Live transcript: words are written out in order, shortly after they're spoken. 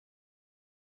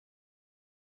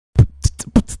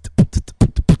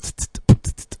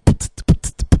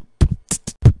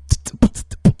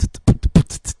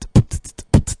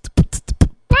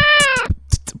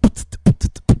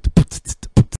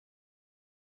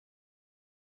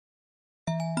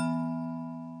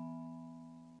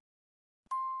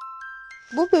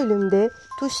Bu bölümde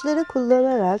tuşları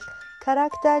kullanarak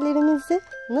karakterlerimizi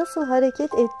nasıl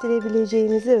hareket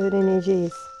ettirebileceğimizi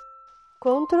öğreneceğiz.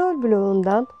 Kontrol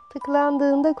bloğundan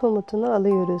tıklandığında komutunu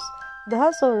alıyoruz.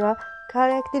 Daha sonra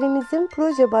karakterimizin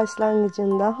proje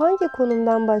başlangıcında hangi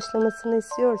konumdan başlamasını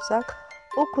istiyorsak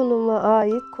o konuma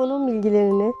ait konum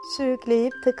bilgilerini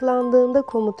sürükleyip tıklandığında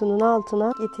komutunun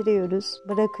altına getiriyoruz,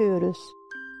 bırakıyoruz.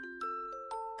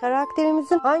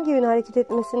 Karakterimizin hangi yöne hareket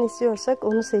etmesini istiyorsak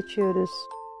onu seçiyoruz.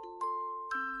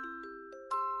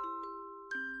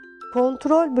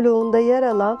 Kontrol bloğunda yer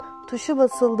alan tuşu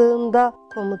basıldığında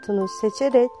komutunu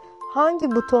seçerek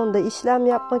hangi butonda işlem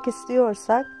yapmak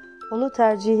istiyorsak onu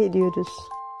tercih ediyoruz.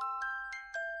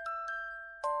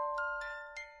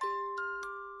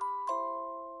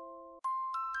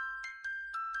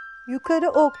 Yukarı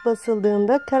ok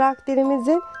basıldığında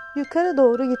karakterimizin yukarı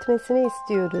doğru gitmesini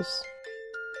istiyoruz.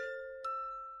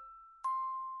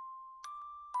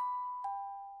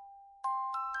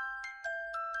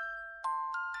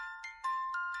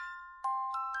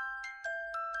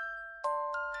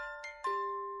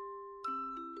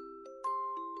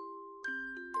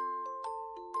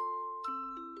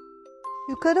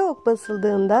 Yukarı ok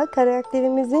basıldığında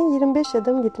karakterimizin 25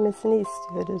 adım gitmesini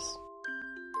istiyoruz.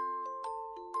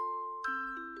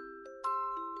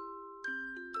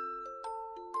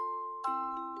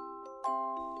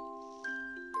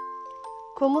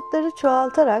 Komutları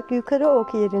çoğaltarak yukarı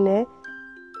ok yerine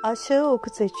aşağı oku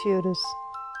seçiyoruz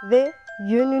ve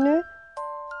yönünü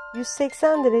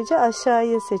 180 derece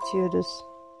aşağıya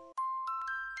seçiyoruz.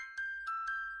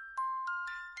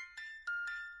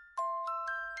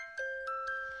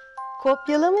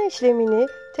 Kopyalama işlemini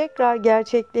tekrar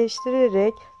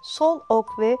gerçekleştirerek sol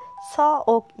ok ve sağ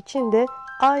ok için de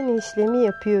aynı işlemi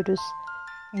yapıyoruz.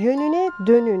 Yönüne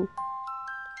dönün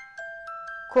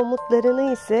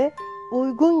komutlarını ise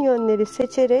uygun yönleri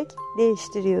seçerek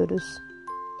değiştiriyoruz.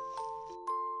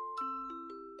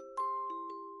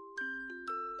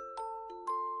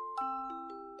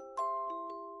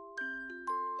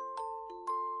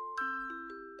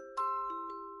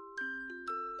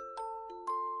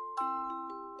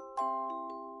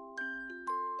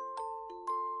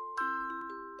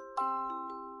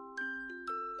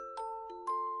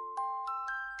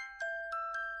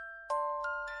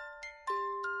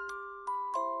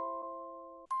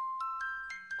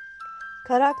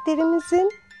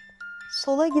 Karakterimizin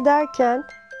sola giderken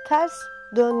ters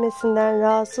dönmesinden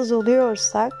rahatsız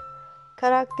oluyorsak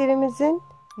karakterimizin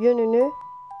yönünü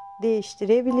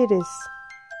değiştirebiliriz.